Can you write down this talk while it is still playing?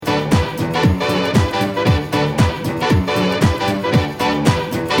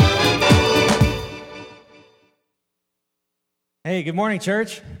Hey, good morning,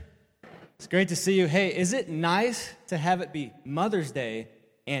 church. It's great to see you. Hey, is it nice to have it be Mother's Day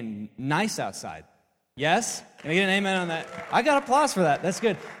and nice outside? Yes? Can I get an amen on that? I got applause for that. That's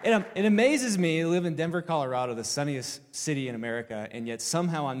good. It amazes me to live in Denver, Colorado, the sunniest city in America, and yet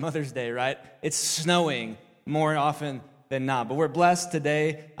somehow on Mother's Day, right, it's snowing more often than not. But we're blessed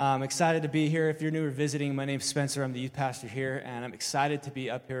today. I'm excited to be here. If you're new or visiting, my name's Spencer. I'm the youth pastor here, and I'm excited to be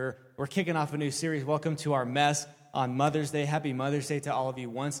up here. We're kicking off a new series. Welcome to our mess on Mother's Day. Happy Mother's Day to all of you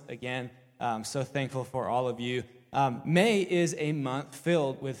once again. I'm so thankful for all of you. May is a month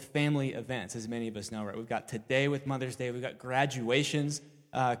filled with family events, as many of us know, right? We've got today with Mother's Day. We've got graduations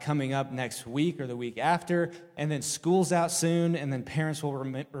coming up next week or the week after, and then school's out soon, and then parents will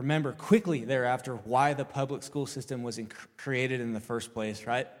remember quickly thereafter why the public school system was created in the first place,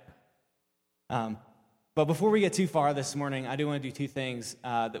 right? But before we get too far this morning, I do want to do two things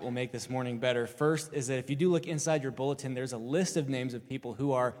that will make this morning better. First is that if you do look inside your bulletin, there's a list of names of people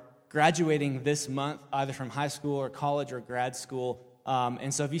who are graduating this month, either from high school or college or grad school.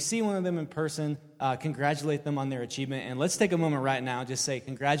 And so if you see one of them in person, congratulate them on their achievement. And let's take a moment right now, just say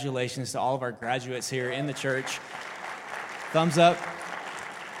congratulations to all of our graduates here in the church. Thumbs up.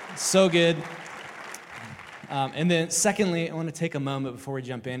 So good. And then secondly, I want to take a moment before we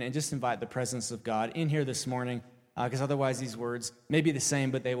jump in and just invite the presence of God in here this morning, because otherwise these words may be the same,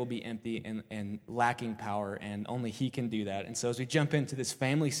 but they will be empty and lacking power, and only He can do that. And so as we jump into this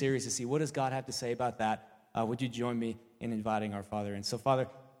family series to see what does God have to say about that, would you join me in inviting our Father? And so, Father,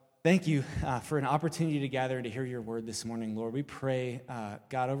 thank you for an opportunity to gather and to hear your word this morning, Lord. We pray,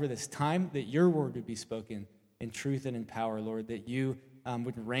 God, over this time that your word would be spoken in truth and in power, Lord, that you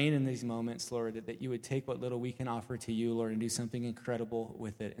would reign in these moments, Lord, that you would take what little we can offer to you, Lord, and do something incredible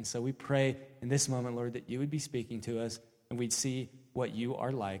with it. And so we pray in this moment, Lord, that you would be speaking to us and we'd see what you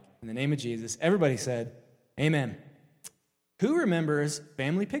are like. In the name of Jesus, everybody said, amen. Who remembers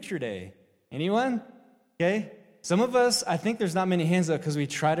Family Picture Day? Anyone? Okay. Some of us, I think there's not many hands up because we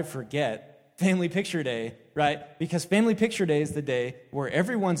try to forget Family Picture Day, right? Because Family Picture Day is the day where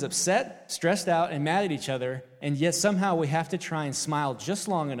everyone's upset, stressed out, and mad at each other, and yet somehow we have to try and smile just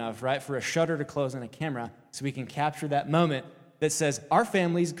long enough, right, for a shutter to close on a camera so we can capture that moment that says, our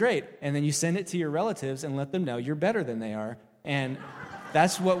family's great, and then you send it to your relatives and let them know you're better than they are, and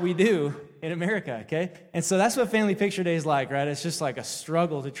that's what we do in America, okay? And so that's what Family Picture Day is like, right? It's just like a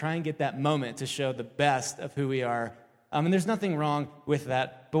struggle to try and get that moment to show the best of who we are. And there's nothing wrong with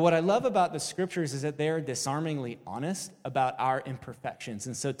that. But what I love about the scriptures is that they are disarmingly honest about our imperfections.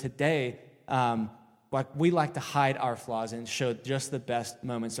 And so today, we like to hide our flaws and show just the best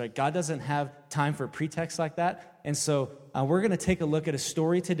moments. Right? God doesn't have time for pretexts like that. And so we're going to take a look at a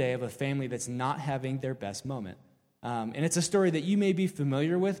story today of a family that's not having their best moment. And it's a story that you may be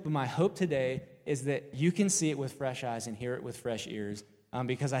familiar with, but my hope today is that you can see it with fresh eyes and hear it with fresh ears.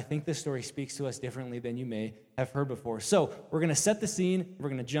 Because I think this story speaks to us differently than you may have heard before. So we're going to set the scene. We're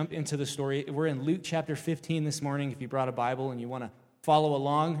going to jump into the story. We're in Luke chapter 15 this morning. If you brought a Bible and you want to follow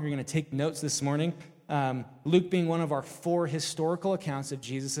along, you're going to take notes this morning. Luke being one of our 4 historical accounts of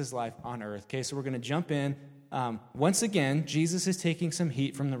Jesus' life on earth. Okay, so we're going to jump in. Once again, Jesus is taking some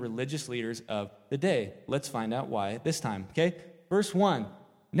heat from the religious leaders of the day. Let's find out why this time. Okay, verse 1.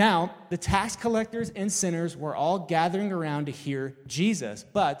 Now, the tax collectors and sinners were all gathering around to hear Jesus,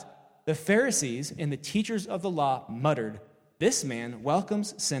 but the Pharisees and the teachers of the law muttered, "This man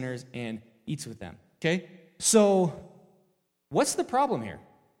welcomes sinners and eats with them." Okay? So, what's the problem here?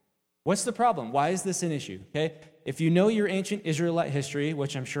 What's the problem? Why is this an issue? Okay? If you know your ancient Israelite history,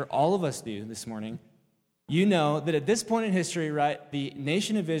 which I'm sure all of us do this morning, you know that at this point in history, right, the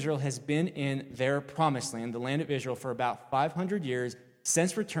nation of Israel has been in their promised land, the land of Israel, for about 500 years,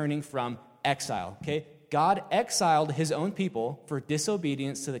 since returning from exile, okay? God exiled his own people for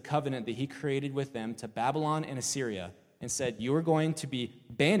disobedience to the covenant that he created with them to Babylon and Assyria and said, you are going to be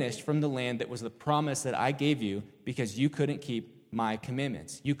banished from the land that was the promise that I gave you because you couldn't keep my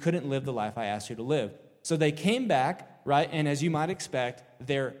commandments. You couldn't live the life I asked you to live. So they came back, right? And as you might expect,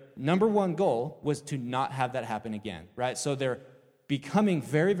 their number one goal was to not have that happen again, right? So they're becoming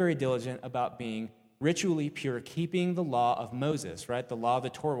very, very diligent about being ritually pure, keeping the law of Moses, right? The law of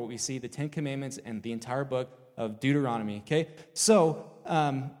the Torah, what we see, the 10 Commandments and the entire book of Deuteronomy, okay? So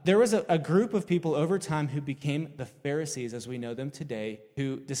there was a group of people over time who became the Pharisees as we know them today,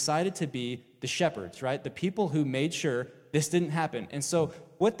 who decided to be the shepherds, right? The people who made sure this didn't happen. And so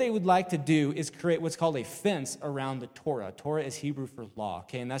what they would like to do is create what's called a fence around the Torah. Torah is Hebrew for law,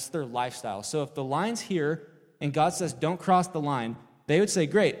 okay? And that's their lifestyle. So if the line's here and God says, don't cross the line, they would say,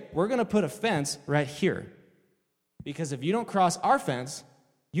 great, we're going to put a fence right here. Because if you don't cross our fence,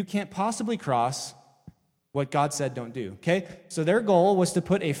 you can't possibly cross what God said don't do, okay? So their goal was to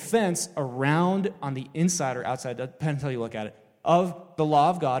put a fence around on the inside or outside, depends how you look at it, of the law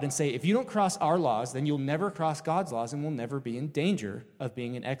of God and say, if you don't cross our laws, then you'll never cross God's laws and will never be in danger of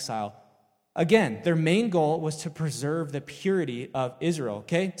being in exile. Again, their main goal was to preserve the purity of Israel,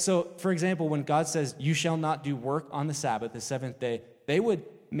 okay? So, for example, when God says, you shall not do work on the Sabbath, the seventh day, they would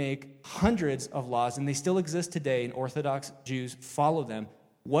make hundreds of laws, and they still exist today, and Orthodox Jews follow them.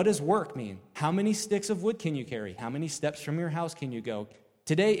 What does work mean? How many sticks of wood can you carry? How many steps from your house can you go?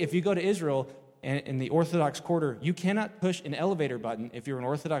 Today, if you go to Israel and in the Orthodox quarter, you cannot push an elevator button if you're an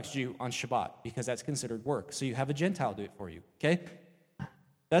Orthodox Jew on Shabbat because that's considered work. So you have a Gentile do it for you, okay?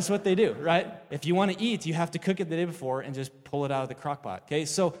 That's what they do, right? If you want to eat, you have to cook it the day before and just pull it out of the crock pot, okay?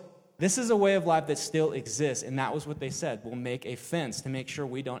 So this is a way of life that still exists, and that was what they said. We'll make a fence to make sure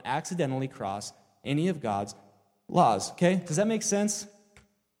we don't accidentally cross any of God's laws, okay? Does that make sense?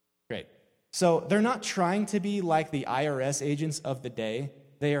 Great. So they're not trying to be like the IRS agents of the day.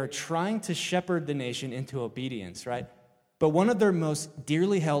 They are trying to shepherd the nation into obedience, right? But one of their most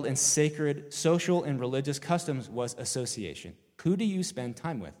dearly held and sacred social and religious customs was association. Who do you spend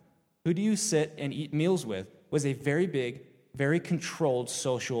time with? Who do you sit and eat meals with was a very big, very controlled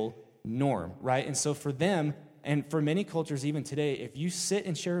social norm, right? And so for them, and for many cultures even today, if you sit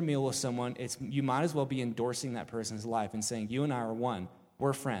and share a meal with someone, you might as well be endorsing that person's life and saying, you and I are one.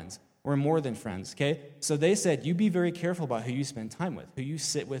 We're friends. We're more than friends, okay? So they said, you be very careful about who you spend time with, who you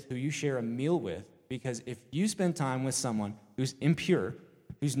sit with, who you share a meal with, because if you spend time with someone who's impure,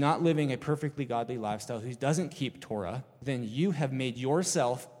 who's not living a perfectly godly lifestyle, who doesn't keep Torah, then you have made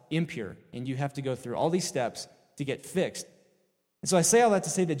yourself impure, and you have to go through all these steps to get fixed. And so I say all that to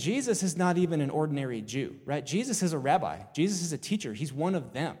say that Jesus is not even an ordinary Jew, right? Jesus is a rabbi. Jesus is a teacher. He's one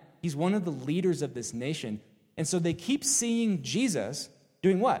of them. He's one of the leaders of this nation. And so they keep seeing Jesus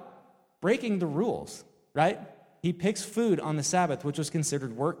doing what? Breaking the rules, right? He picks food on the Sabbath, which was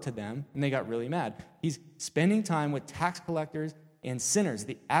considered work to them, and they got really mad. He's spending time with tax collectors and sinners,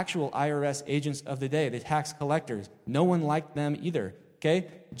 the actual IRS agents of the day, the tax collectors. No one liked them either, okay?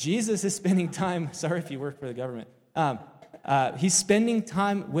 Jesus is spending time, sorry if you work for the government, he's spending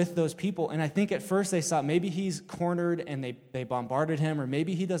time with those people, and I think at first they thought maybe he's cornered and they bombarded him, or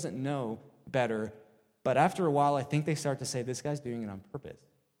maybe he doesn't know better, but after a while I think they start to say, this guy's doing it on purpose.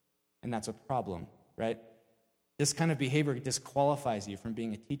 And that's a problem, right? This kind of behavior disqualifies you from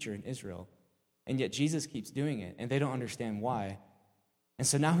being a teacher in Israel. And yet Jesus keeps doing it, and they don't understand why. And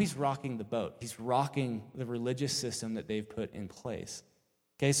so now he's rocking the boat. He's rocking the religious system that they've put in place.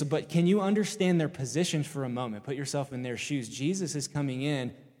 Okay, but can you understand their position for a moment? Put yourself in their shoes. Jesus is coming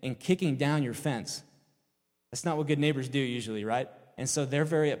in and kicking down your fence. That's not what good neighbors do usually, right? And so they're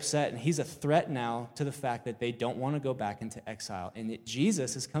very upset, and he's a threat now to the fact that they don't want to go back into exile. And that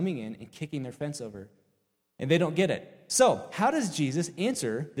Jesus is coming in and kicking their fence over, and they don't get it. So how does Jesus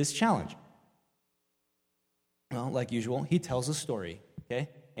answer this challenge? Well, like usual, he tells a story, okay?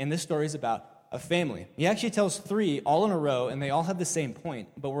 And this story is about a family. He actually tells three all in a row, and they all have the same point,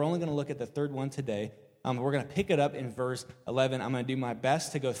 but we're only going to look at the third one today. We're going to pick it up in verse 11. I'm going to do my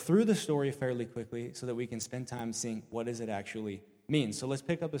best to go through the story fairly quickly so that we can spend time seeing what does it actually mean. So let's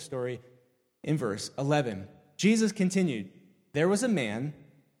pick up the story in verse 11. Jesus continued, there was a man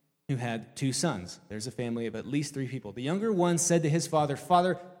who had two sons. There's a family of at least three people. The younger one said to his father,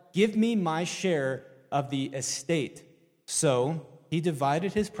 Father, give me my share of the estate. So he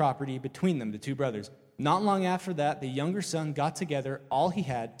divided his property between them, the two brothers. Not long after that, the younger son got together all he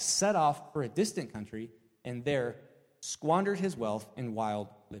had, set off for a distant country, and there squandered his wealth in wild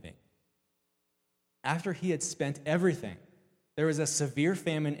living. After he had spent everything, there was a severe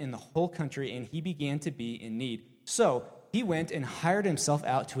famine in the whole country, and he began to be in need. So he went and hired himself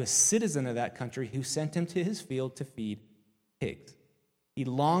out to a citizen of that country who sent him to his field to feed pigs. He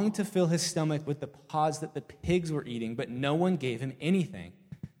longed to fill his stomach with the pods that the pigs were eating, but no one gave him anything.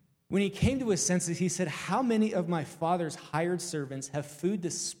 When he came to his senses, he said, how many of my father's hired servants have food to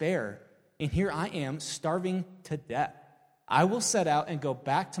spare, and here I am starving to death? I will set out and go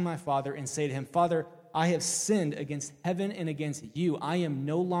back to my father and say to him, Father, I have sinned against heaven and against you. I am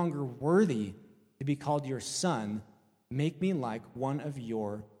no longer worthy to be called your son. Make me like one of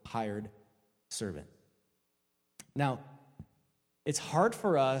your hired servants. Now, it's hard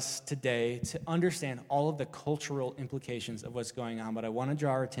for us today to understand all of the cultural implications of what's going on, but I want to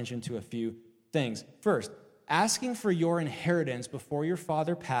draw our attention to a few things. First, asking for your inheritance before your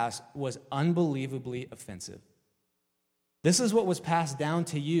father passed was unbelievably offensive. This is what was passed down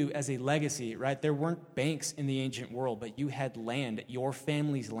to you as a legacy, right? There weren't banks in the ancient world, but you had land, your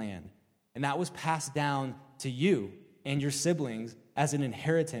family's land. And that was passed down to you and your siblings as an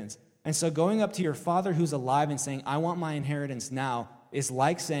inheritance. And so going up to your father who's alive and saying, I want my inheritance now, is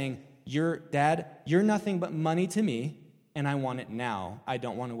like saying, Dad, you're nothing but money to me, and I want it now. I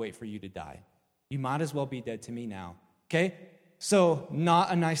don't want to wait for you to die. You might as well be dead to me now. Okay? So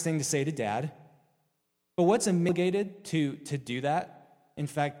not a nice thing to say to dad. But what's obligated to do that? In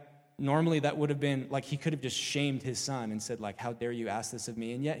fact, normally that would have been, like, he could have just shamed his son and said, like, how dare you ask this of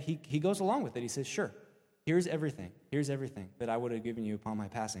me? And yet he goes along with it. He says, sure, here's everything. Here's everything that I would have given you upon my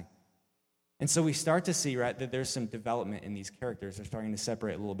passing. And so we start to see, right, that there's some development in these characters. They're starting to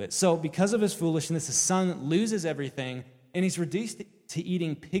separate a little bit. So because of his foolishness, his son loses everything, and he's reduced to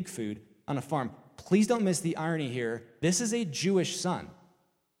eating pig food on a farm. Please don't miss the irony here. This is a Jewish son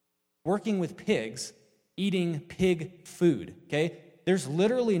working with pigs, eating pig food, okay? There's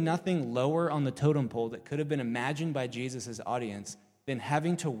literally nothing lower on the totem pole that could have been imagined by Jesus' audience than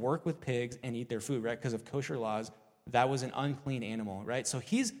having to work with pigs and eat their food, right? Because of kosher laws, that was an unclean animal, right? So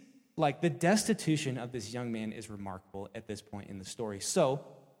he's like, the destitution of this young man is remarkable at this point in the story. So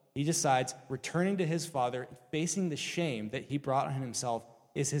he decides returning to his father, facing the shame that he brought on himself,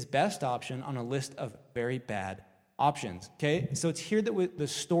 is his best option on a list of very bad options, okay? So it's here that the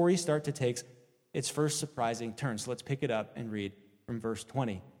story starts to take its first surprising turn. So let's pick it up and read from verse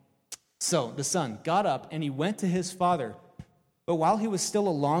 20. So the son got up and he went to his father. But while he was still a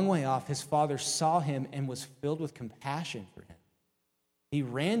long way off, his father saw him and was filled with compassion for him. He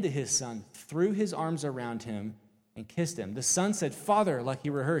ran to his son, threw his arms around him, and kissed him. The son said, Father, like he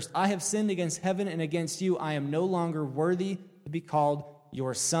rehearsed, I have sinned against heaven and against you. I am no longer worthy to be called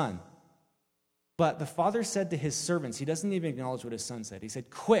your son. But the father said to his servants, he doesn't even acknowledge what his son said. He said,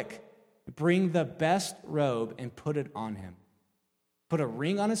 quick, bring the best robe and put it on him. Put a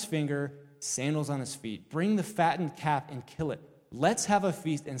ring on his finger, sandals on his feet. Bring the fattened calf and kill it. Let's have a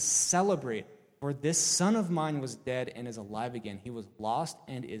feast and celebrate. For this son of mine was dead and is alive again. He was lost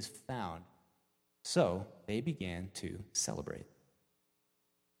and is found. So they began to celebrate.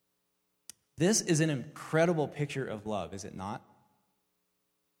 This is an incredible picture of love, is it not?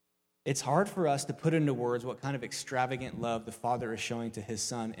 It's hard for us to put into words what kind of extravagant love the father is showing to his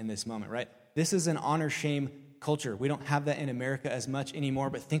son in this moment, right? This is an honor-shame culture. We don't have that in America as much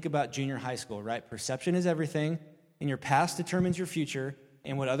anymore, but think about junior high school, right? Perception is everything, and your past determines your future,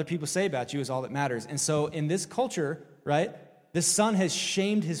 and what other people say about you is all that matters. And so in this culture, right, the son has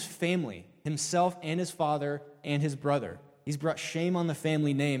shamed his family, himself and his father and his brother. He's brought shame on the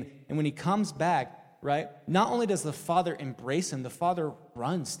family name. And when he comes back, right, not only does the father embrace him, the father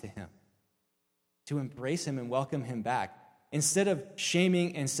runs to him to embrace him and welcome him back. Instead of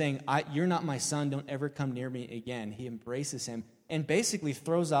shaming and saying, you're not my son, don't ever come near me again, he embraces him and basically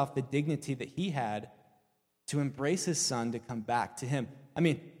throws off the dignity that he had to embrace his son to come back to him. I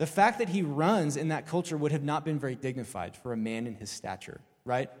mean, the fact that he runs in that culture would have not been very dignified for a man in his stature,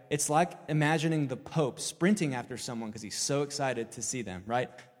 right? It's like imagining the Pope sprinting after someone because he's so excited to see them, right?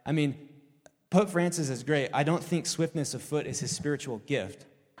 I mean, Pope Francis is great. I don't think swiftness of foot is his spiritual gift,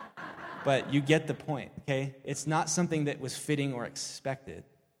 but you get the point, okay? It's not something that was fitting or expected.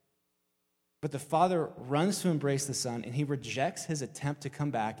 But the father runs to embrace the son, and he rejects his attempt to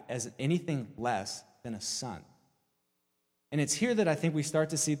come back as anything less than a son. And it's here that I think we start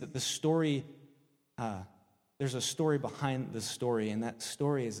to see that the story, there's a story behind the story, and that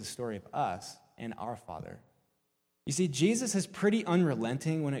story is the story of us and our Father. You see, Jesus is pretty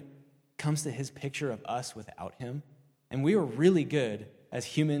unrelenting when it comes to his picture of us without him. And we are really good as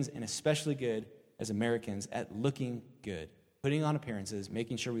humans, and especially good as Americans, at looking good, putting on appearances,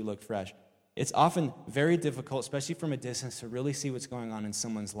 making sure we look fresh. It's often very difficult, especially from a distance, to really see what's going on in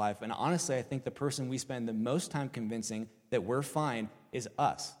someone's life. And honestly, I think the person we spend the most time convincing that we're fine is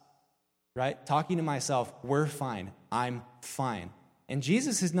us, right? Talking to myself, we're fine, I'm fine. And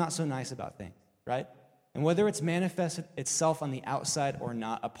Jesus is not so nice about things, right? And whether it's manifested itself on the outside or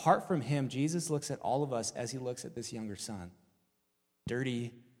not, apart from him, Jesus looks at all of us as he looks at this younger son.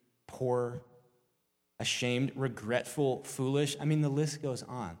 Dirty, poor, ashamed, regretful, foolish. I mean, the list goes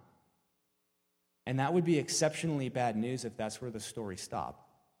on. And that would be exceptionally bad news if that's where the story stopped.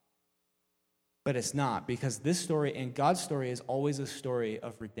 But it's not, because this story and God's story is always a story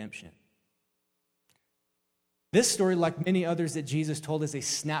of redemption. This story, like many others that Jesus told, is a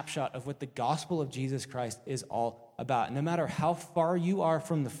snapshot of what the gospel of Jesus Christ is all about. And no matter how far you are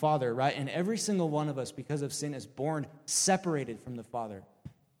from the Father, right, and every single one of us, because of sin, is born separated from the Father.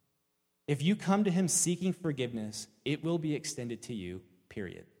 If you come to him seeking forgiveness, it will be extended to you,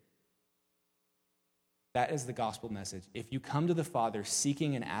 period. That is the gospel message. If you come to the Father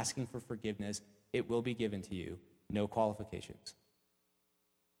seeking and asking for forgiveness, it will be given to you. No qualifications.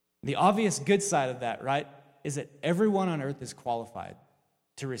 The obvious good side of that, right, is that everyone on earth is qualified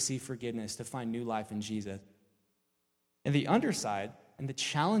to receive forgiveness, to find new life in Jesus. And the underside, and the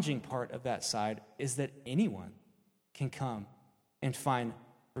challenging part of that side, is that anyone can come and find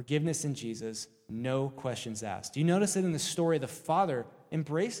forgiveness in Jesus, no questions asked. You notice that in the story, the Father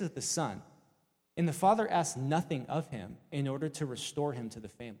embraces the Son, and the Father asks nothing of him in order to restore him to the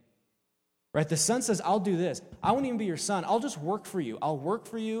family. Right? The Son says, I'll do this. I won't even be your son. I'll just work for you. I'll work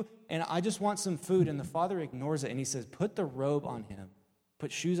for you, and I just want some food. And the Father ignores it, and he says, put the robe on him,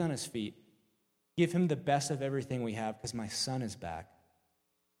 put shoes on his feet, give him the best of everything we have, because my son is back.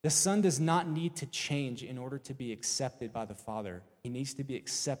 The Son does not need to change in order to be accepted by the Father. He needs to be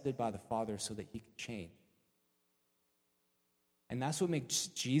accepted by the Father so that he can change. And that's what makes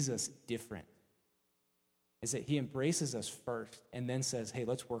Jesus different, is that he embraces us first and then says, hey,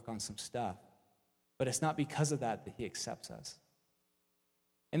 let's work on some stuff. But it's not because of that he accepts us.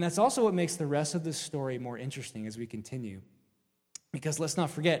 And that's also what makes the rest of this story more interesting as we continue. Because let's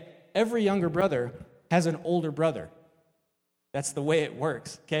not forget, every younger brother has an older brother. That's the way it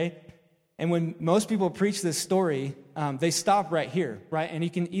works, okay? And when most people preach this story, they stop right here, right? And you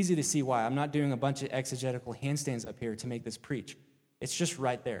can easy to see why. I'm not doing a bunch of exegetical handstands up here to make this preach. It's just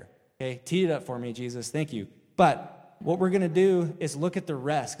right there, okay? Tee it up for me, Jesus. Thank you. But what we're going to do is look at the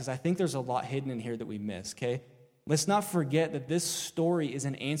rest, because I think there's a lot hidden in here that we miss, okay? Let's not forget that this story is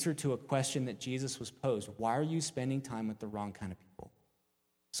an answer to a question that Jesus was posed. Why are you spending time with the wrong kind of people?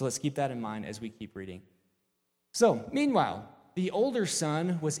 So let's keep that in mind as we keep reading. So, meanwhile, the older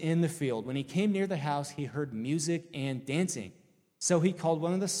son was in the field. When he came near the house, he heard music and dancing. So he called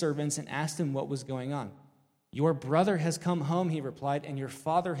one of the servants and asked him what was going on. Your brother has come home, he replied, and your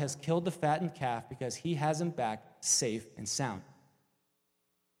father has killed the fattened calf because he has him back safe and sound.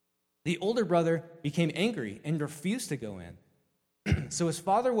 The older brother became angry and refused to go in. So his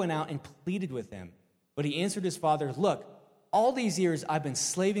father went out and pleaded with him. But he answered his father, look, all these years I've been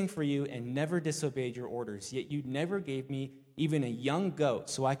slaving for you and never disobeyed your orders, yet you never gave me even a young goat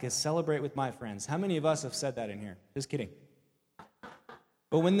so I could celebrate with my friends. How many of us have said that in here? Just kidding.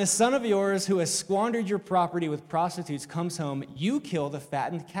 But when this son of yours who has squandered your property with prostitutes comes home, you kill the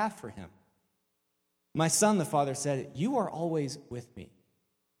fattened calf for him. My son, the father said, you are always with me,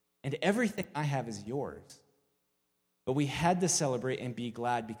 and everything I have is yours. But we had to celebrate and be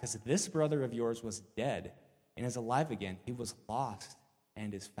glad because this brother of yours was dead and is alive again. He was lost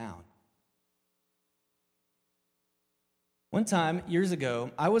and is found. One time, years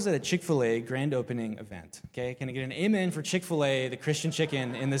ago, I was at a Chick-fil-A grand opening event, okay? Can I get an amen for Chick-fil-A, the Christian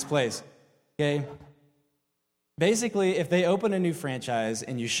chicken in this place, okay? Basically, if they open a new franchise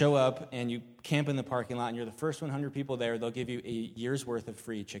and you show up and you camp in the parking lot and you're the first 100 people there, they'll give you a year's worth of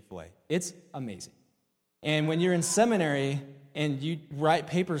free Chick-fil-A. It's amazing. And when you're in seminary and you write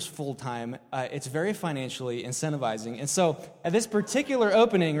papers full-time, it's very financially incentivizing. And so at this particular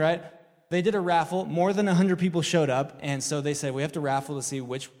opening, right, they did a raffle. More than 100 people showed up, and so they said, we have to raffle to see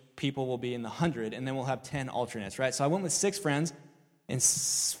which people will be in the 100, and then we'll have 10 alternates, right? So I went with 6 friends, and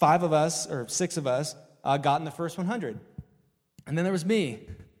 6 of us got in the first 100. And then there was me,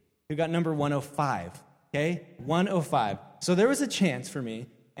 who got number 105, okay? 105. So there was a chance for me,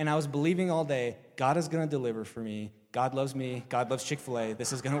 and I was believing all day, God is going to deliver for me. God loves me. God loves Chick-fil-A.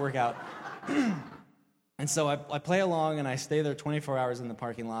 This is going to work out. And so I play along, and I stay there 24 hours in the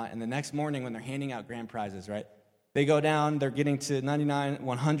parking lot. And the next morning, when they're handing out grand prizes, right, they go down, they're getting to 99,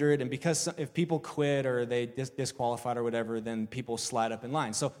 100, and because if people quit or they disqualified or whatever, then people slide up in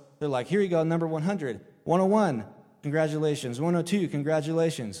line. So they're like, here you go, number 100, 101, congratulations, 102,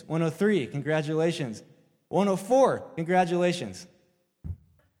 congratulations, 103, congratulations, 104, congratulations.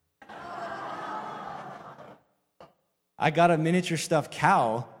 I got a miniature stuffed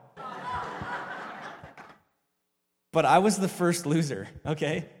cow, but I was the first loser,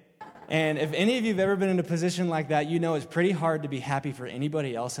 okay? And if any of you have ever been in a position like that, you know it's pretty hard to be happy for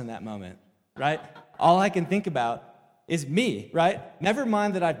anybody else in that moment, right? All I can think about is me, right? Never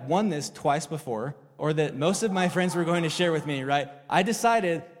mind that I'd won this twice before, or that most of my friends were going to share with me, right? I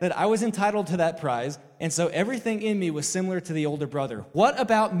decided that I was entitled to that prize, and so everything in me was similar to the older brother. What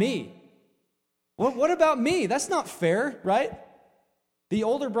about me? What about me? That's not fair, right? The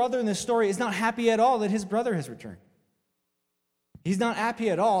older brother in this story is not happy at all that his brother has returned. He's not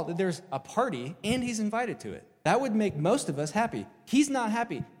happy at all that there's a party and he's invited to it. That would make most of us happy. He's not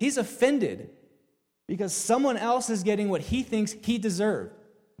happy. He's offended because someone else is getting what he thinks he deserved.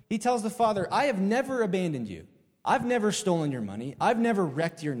 He tells the father, I have never abandoned you. I've never stolen your money. I've never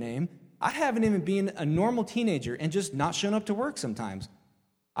wrecked your name. I haven't even been a normal teenager and just not shown up to work sometimes.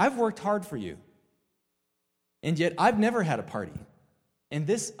 I've worked hard for you. And yet I've never had a party. And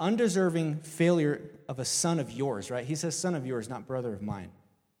this undeserving failure of a son of yours, right? He says son of yours, not brother of mine.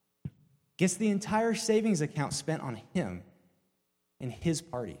 gets the entire savings account spent on him and his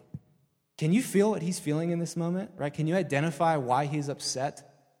party. Can you feel what he's feeling in this moment, right? Can you identify why he's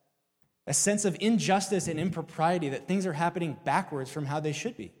upset? A sense of injustice and impropriety, that things are happening backwards from how they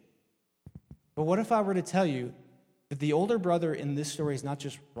should be. But what if I were to tell you that the older brother in this story is not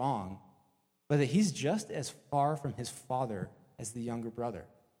just wrong, but that he's just as far from his father as the younger brother?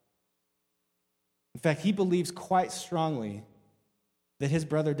 In fact, he believes quite strongly that his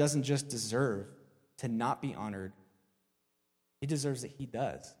brother doesn't just deserve to not be honored, he deserves that he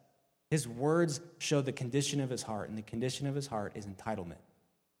does. His words show the condition of his heart, and the condition of his heart is entitlement.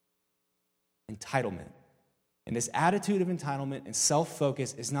 Entitlement. And this attitude of entitlement and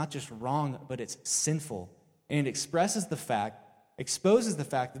self-focus is not just wrong, but it's sinful. And it exposes the fact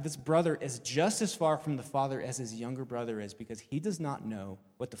that this brother is just as far from the father as his younger brother is, because he does not know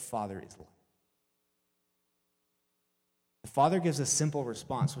what the father is like. The father gives a simple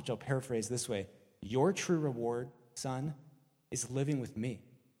response, which I'll paraphrase this way: your true reward, son, is living with me.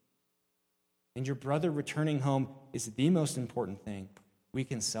 And your brother returning home is the most important thing we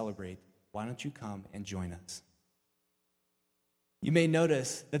can celebrate. Why don't you come and join us? You may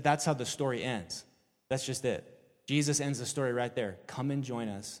notice that that's how the story ends. That's just it. Jesus ends the story right there. Come and join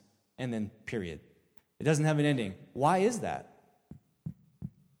us, and then period. It doesn't have an ending. Why is that?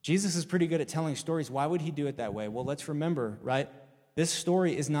 Jesus is pretty good at telling stories. Why would he do it that way? Well, let's remember, right? This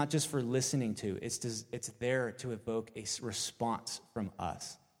story is not just for listening to. It's there to evoke a response from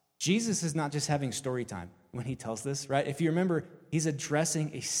us. Jesus is not just having story time when he tells this, right? If you remember, he's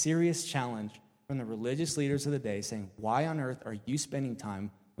addressing a serious challenge from the religious leaders of the day, saying, why on earth are you spending time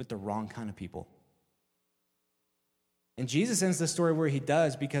with the wrong kind of people? And Jesus ends the story where he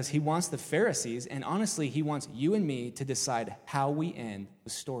does because he wants the Pharisees, and honestly, he wants you and me to decide how we end the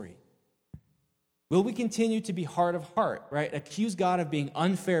story. Will we continue to be hard of heart, right? Accuse God of being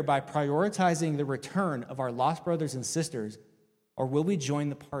unfair by prioritizing the return of our lost brothers and sisters, or will we join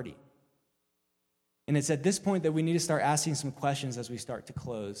the party? And it's at this point that we need to start asking some questions as we start to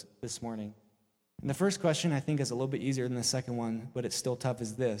close this morning. And the first question I think is a little bit easier than the second one, but it's still tough,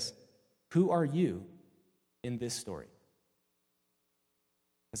 is this: who are you in this story?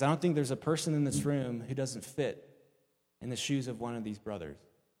 Because I don't think there's a person in this room who doesn't fit in the shoes of one of these brothers.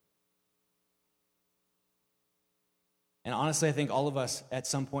 And honestly, I think all of us at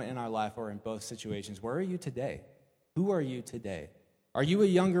some point in our life are in both situations. Where are you today? Who are you today? Are you a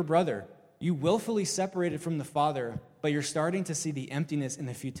younger brother? You willfully separated from the Father, but you're starting to see the emptiness and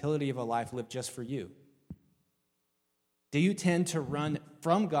the futility of a life lived just for you. Do you tend to run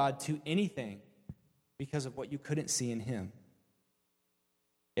from God to anything because of what you couldn't see in him?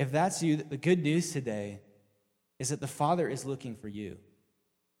 If that's you, the good news today is that the Father is looking for you.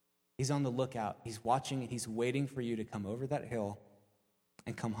 He's on the lookout. He's watching, and he's waiting for you to come over that hill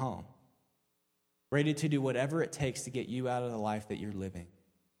and come home, ready to do whatever it takes to get you out of the life that you're living.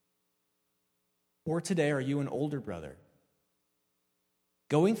 Or today, are you an older brother,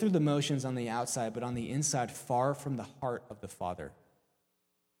 going through the motions on the outside, but on the inside, far from the heart of the Father?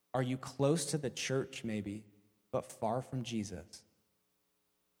 Are you close to the church, maybe, but far from Jesus?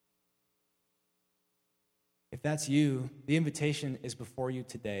 If that's you, the invitation is before you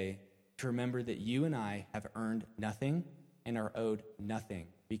today to remember that you and I have earned nothing and are owed nothing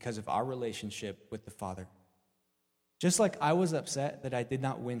because of our relationship with the Father. Just like I was upset that I did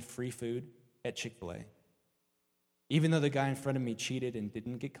not win free food at Chick-fil-A, even though the guy in front of me cheated and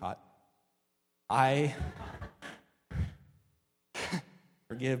didn't get caught, I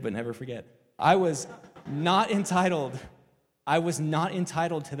forgive but never forget. I was not entitled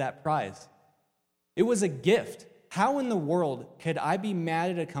to that prize. It was a gift. How in the world could I be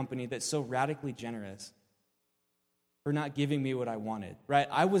mad at a company that's so radically generous for not giving me what I wanted, right?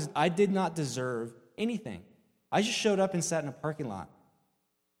 I did not deserve anything. I just showed up and sat in a parking lot.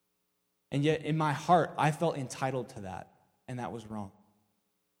 And yet in my heart, I felt entitled to that, and that was wrong.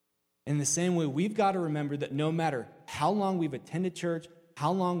 In the same way, we've got to remember that no matter how long we've attended church,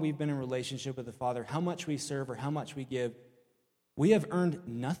 how long we've been in relationship with the Father, how much we serve or how much we give, we have earned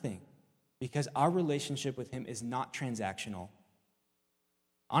nothing, because our relationship with him is not transactional.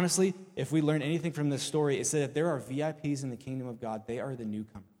 Honestly, if we learn anything from this story, it's that if there are VIPs in the kingdom of God, they are the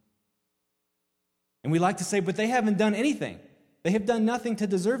newcomer. And we like to say, but they haven't done anything. They have done nothing to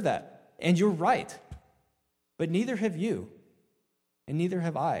deserve that. And you're right. But neither have you, and neither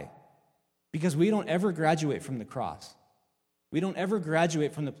have I, because we don't ever graduate from the cross. We don't ever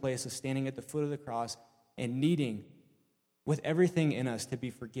graduate from the place of standing at the foot of the cross and needing with everything in us to be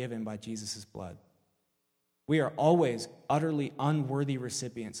forgiven by Jesus' blood. We are always utterly unworthy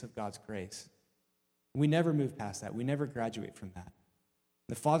recipients of God's grace. We never move past that. We never graduate from that.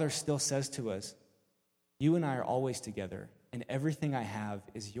 The Father still says to us, you and I are always together, and everything I have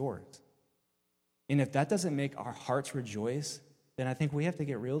is yours. And if that doesn't make our hearts rejoice, then I think we have to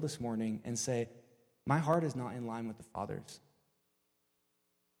get real this morning and say, my heart is not in line with the Father's.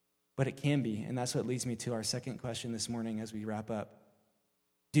 But it can be, and that's what leads me to our second question this morning as we wrap up.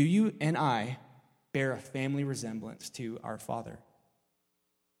 Do you and I bear a family resemblance to our Father?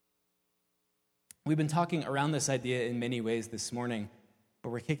 We've been talking around this idea in many ways this morning, but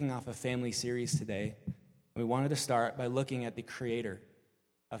we're kicking off a family series today. We wanted to start by looking at the creator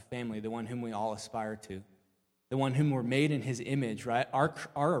of family, the one whom we all aspire to, the one whom we're made in his image, right? Our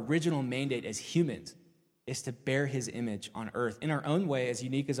original mandate as humans is to bear his image on earth in our own way, as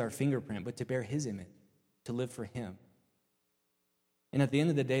unique as our fingerprint, but to bear his image, to live for him. And at the end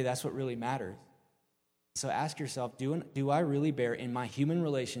of the day, that's what really matters. So ask yourself, do I really bear in my human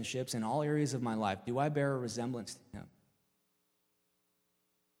relationships, in all areas of my life, do I bear a resemblance to him?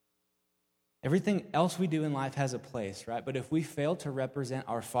 Everything else we do in life has a place, right? But if we fail to represent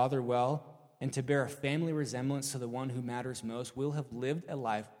our Father well and to bear a family resemblance to the one who matters most, we'll have lived a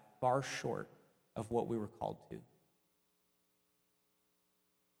life far short of what we were called to.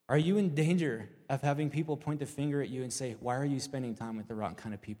 Are you in danger of having people point the finger at you and say, why are you spending time with the wrong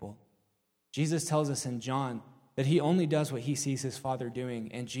kind of people? Jesus tells us in John that he only does what he sees his Father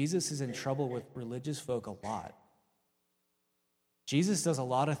doing, and Jesus is in trouble with religious folk a lot. Jesus does a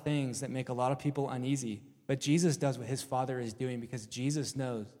lot of things that make a lot of people uneasy, but Jesus does what his Father is doing because Jesus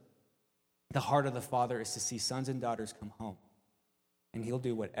knows the heart of the Father is to see sons and daughters come home, and he'll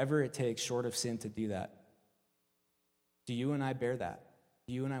do whatever it takes short of sin to do that. Do you and I bear that?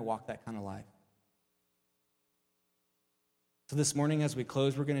 Do you and I walk that kind of life? So this morning as we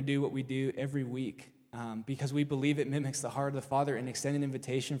close, we're going to do what we do every week because we believe it mimics the heart of the Father and extend an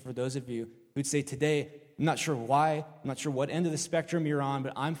invitation for those of you who'd say, today, I'm not sure why, I'm not sure what end of the spectrum you're on,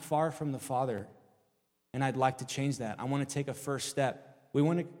 but I'm far from the Father, and I'd like to change that. I want to take a first step. We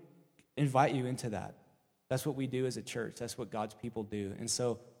want to invite you into that. That's what we do as a church. That's what God's people do. And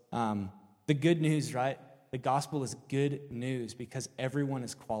so the good news, right? The gospel is good news because everyone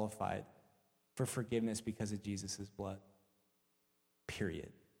is qualified for forgiveness because of Jesus' blood.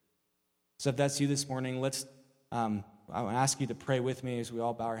 Period. So if that's you this morning, I want to ask you to pray with me as we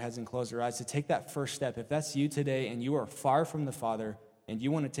all bow our heads and close our eyes to take that first step. If that's you today and you are far from the Father and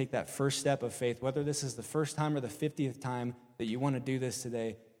you want to take that first step of faith, whether this is the first time or the 50th time that you want to do this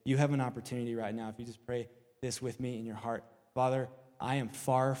today, you have an opportunity right now. If you just pray this with me in your heart. Father, I am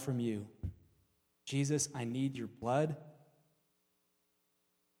far from you. Jesus, I need your blood.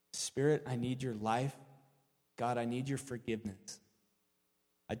 Spirit, I need your life. God, I need your forgiveness.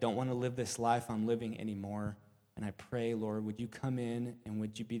 I don't want to live this life I'm living anymore. And I pray, Lord, would you come in and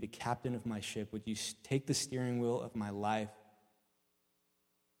would you be the captain of my ship? Would you take the steering wheel of my life?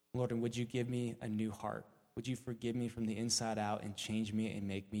 Lord, and would you give me a new heart? Would you forgive me from the inside out and change me and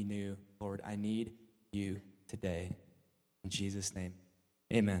make me new? Lord, I need you today. In Jesus' name,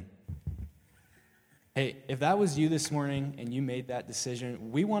 amen. Hey, if that was you this morning and you made that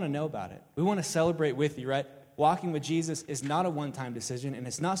decision, we want to know about it. We want to celebrate with you, right? Walking with Jesus is not a one-time decision, and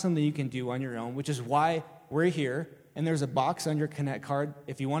it's not something you can do on your own, which is why we're here. And there's a box on your Connect card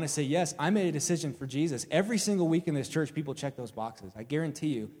if you want to say, yes, I made a decision for Jesus. Every single week in this church, people check those boxes. I guarantee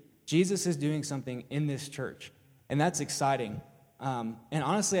you, Jesus is doing something in this church, and that's exciting. And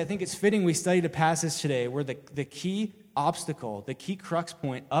honestly, I think it's fitting we studied a passage today where the key obstacle, the key crux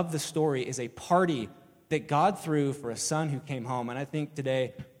point of the story is a party that God threw for a son who came home. And I think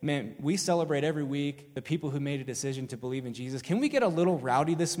today, man, we celebrate every week the people who made a decision to believe in Jesus. Can we get a little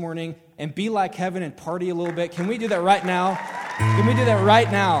rowdy this morning and be like heaven and party a little bit? Can we do that right now? Can we do that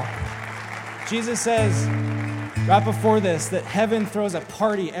right now? Jesus says right before this that heaven throws a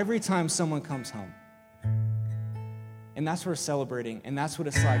party every time someone comes home. And that's what we're celebrating, and that's what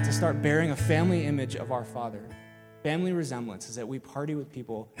it's like to start bearing a family image of our Father. Family resemblance is that we party with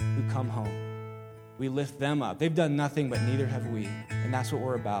people who come home. We lift them up. They've done nothing, but neither have we. And that's what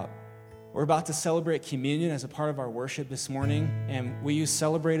we're about. We're about to celebrate communion as a part of our worship this morning. And we use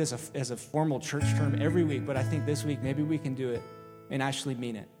celebrate as a formal church term every week. But I think this week, maybe we can do it and actually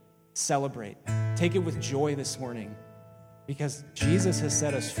mean it. Celebrate. Take it with joy this morning. Because Jesus has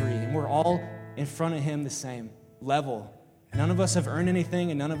set us free. And we're all in front of him the same level. None of us have earned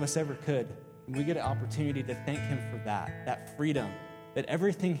anything, and none of us ever could. And we get an opportunity to thank him for that freedom, that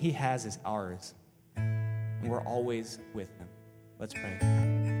everything he has is ours. And we're always with him. Let's pray.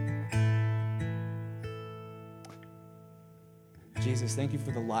 Jesus, thank you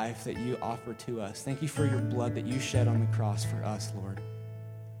for the life that you offer to us. Thank you for your blood that you shed on the cross for us, Lord.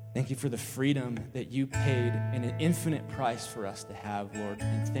 Thank you for the freedom that you paid in an infinite price for us to have, Lord.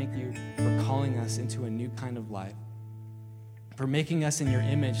 And thank you for calling us into a new kind of life, for making us in your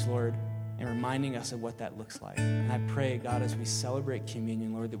image, Lord, and reminding us of what that looks like. And I pray, God, as we celebrate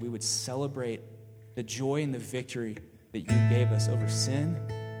communion, Lord, that we would celebrate the joy and the victory that you gave us over sin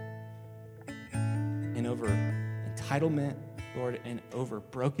and over entitlement, Lord, and over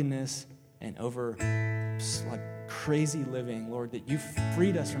brokenness and over like crazy living, Lord, that you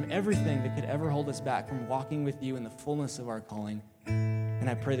freed us from everything that could ever hold us back from walking with you in the fullness of our calling. And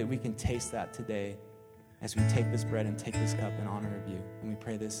I pray that we can taste that today as we take this bread and take this cup in honor of you. And we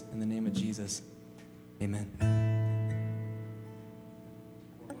pray this in the name of Jesus. Amen.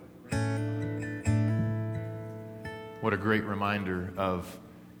 What a great reminder of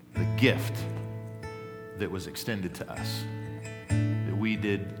the gift that was extended to us, that we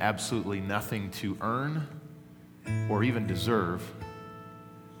did absolutely nothing to earn or even deserve.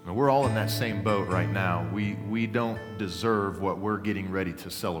 And we're all in that same boat right now. We don't deserve what we're getting ready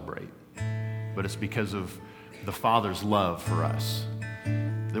to celebrate, but it's because of the Father's love for us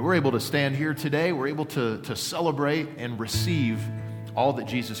that we're able to stand here today. We're able to celebrate and receive all that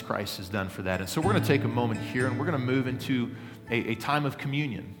Jesus Christ has done for that. And so we're going to take a moment here, and we're going to move into a time of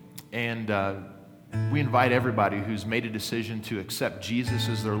communion. And we invite everybody who's made a decision to accept Jesus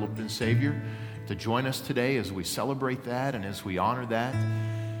as their Lord and Savior to join us today as we celebrate that and as we honor that.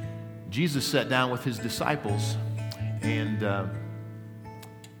 Jesus sat down with his disciples, and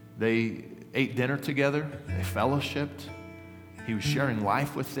they ate dinner together. They fellowshiped. He was sharing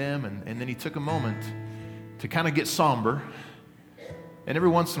life with them, and then he took a moment to kind of get somber. And every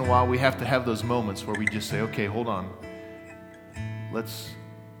once in a while, we have to have those moments where we just say, okay, hold on. Let's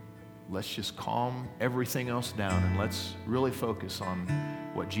just calm everything else down, and let's really focus on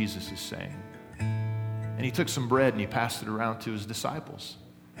what Jesus is saying. And he took some bread and he passed it around to his disciples.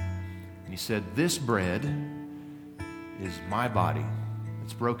 And he said, this bread is my body.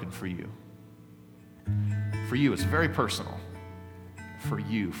 It's broken for you. For you, it's very personal. For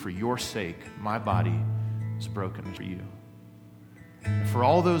you, for your sake, my body is broken for you. And for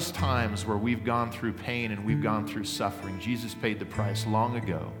all those times where we've gone through pain and we've gone through suffering, Jesus paid the price long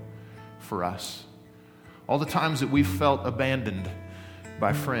ago for us. All the times that we've felt abandoned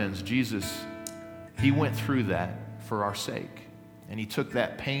by friends, Jesus, he went through that for our sake. And he took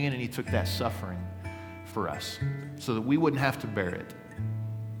that pain and he took that suffering for us so that we wouldn't have to bear it.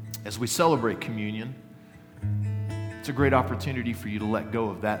 As we celebrate communion, it's a great opportunity for you to let go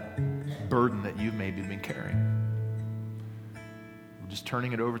of that burden that you've maybe been carrying. We're just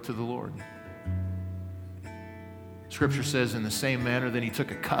turning it over to the Lord. Scripture says, in the same manner, then he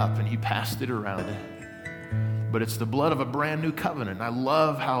took a cup and he passed it around. But it's the blood of a brand new covenant. And I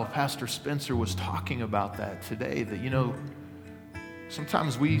love how Pastor Spencer was talking about that today, that,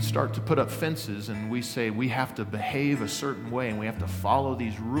 sometimes we start to put up fences and we say we have to behave a certain way and we have to follow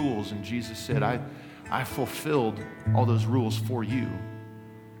these rules. And Jesus said, I fulfilled all those rules for you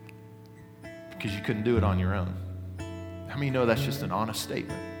because you couldn't do it on your own. How many know that's just an honest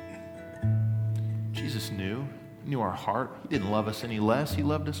statement? Jesus knew our heart. He didn't love us any less. He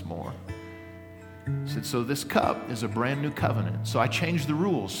loved us more. He said, so this cup is a brand new covenant. So I changed the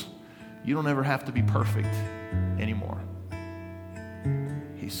rules. You don't ever have to be perfect anymore.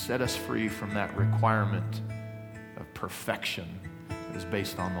 He set us free from that requirement of perfection that is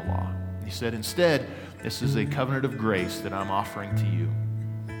based on the law. He said, instead, this is a covenant of grace that I'm offering to you.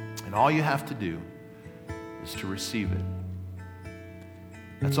 And all you have to do is to receive it.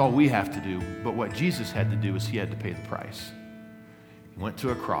 That's all we have to do. But what Jesus had to do is he had to pay the price. He went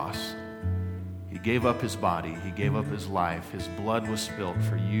to a cross. He gave up his body. He gave up his life. His blood was spilled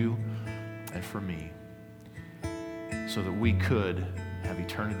for you and for me so that we could have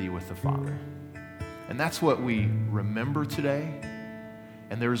eternity with the Father. And that's what we remember today.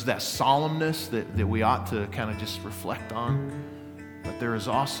 And there's that solemnness that we ought to kind of just reflect on. But there is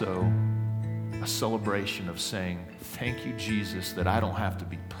also a celebration of saying, thank you, Jesus, that I don't have to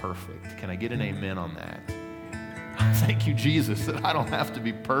be perfect. Can I get an amen on that? Thank you, Jesus, that I don't have to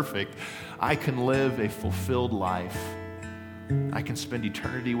be perfect. I can live a fulfilled life. I can spend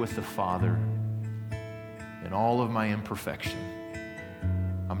eternity with the Father in all of my imperfection.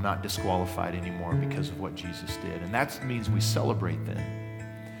 I'm not disqualified anymore because of what Jesus did. And that means we celebrate then.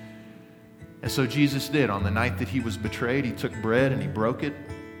 And so Jesus did. On the night that he was betrayed, he took bread and he broke it,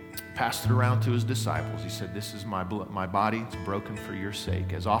 passed it around to his disciples. He said, this is my body. It's broken for your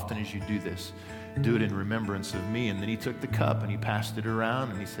sake. As often as you do this, do it in remembrance of me. And then he took the cup and he passed it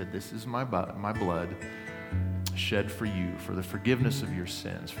around and he said, this is my blood shed for you, for the forgiveness of your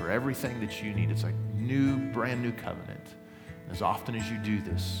sins, for everything that you need. It's like brand new covenant. As often as you do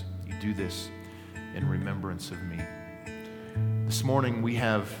this in remembrance of me. This morning we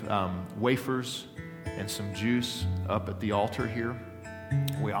have wafers and some juice up at the altar here.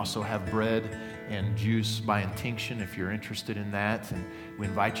 We also have bread and juice by intinction if you're interested in that. And we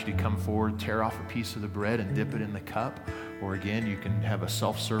invite you to come forward, tear off a piece of the bread and dip it in the cup. Or again, you can have a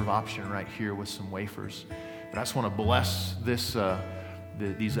self-serve option right here with some wafers. But I just want to bless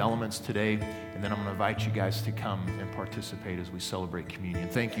these elements today, and then I'm going to invite you guys to come and participate as we celebrate communion.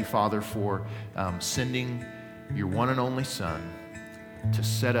 Thank you, Father, for sending your one and only Son to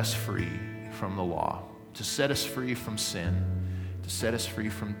set us free from the law, to set us free from sin, to set us free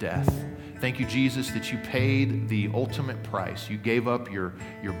from death. Thank you, Jesus, that you paid the ultimate price. You gave up your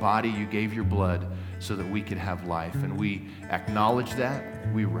body, you gave your blood so that we could have life. And we acknowledge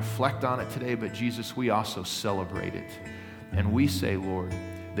that. We reflect on it today, but Jesus, we also celebrate it. And we say, Lord,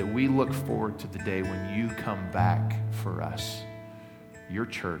 that we look forward to the day when you come back for us, your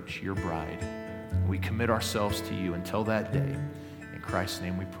church, your bride. We commit ourselves to you until that day. In Christ's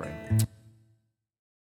name we pray.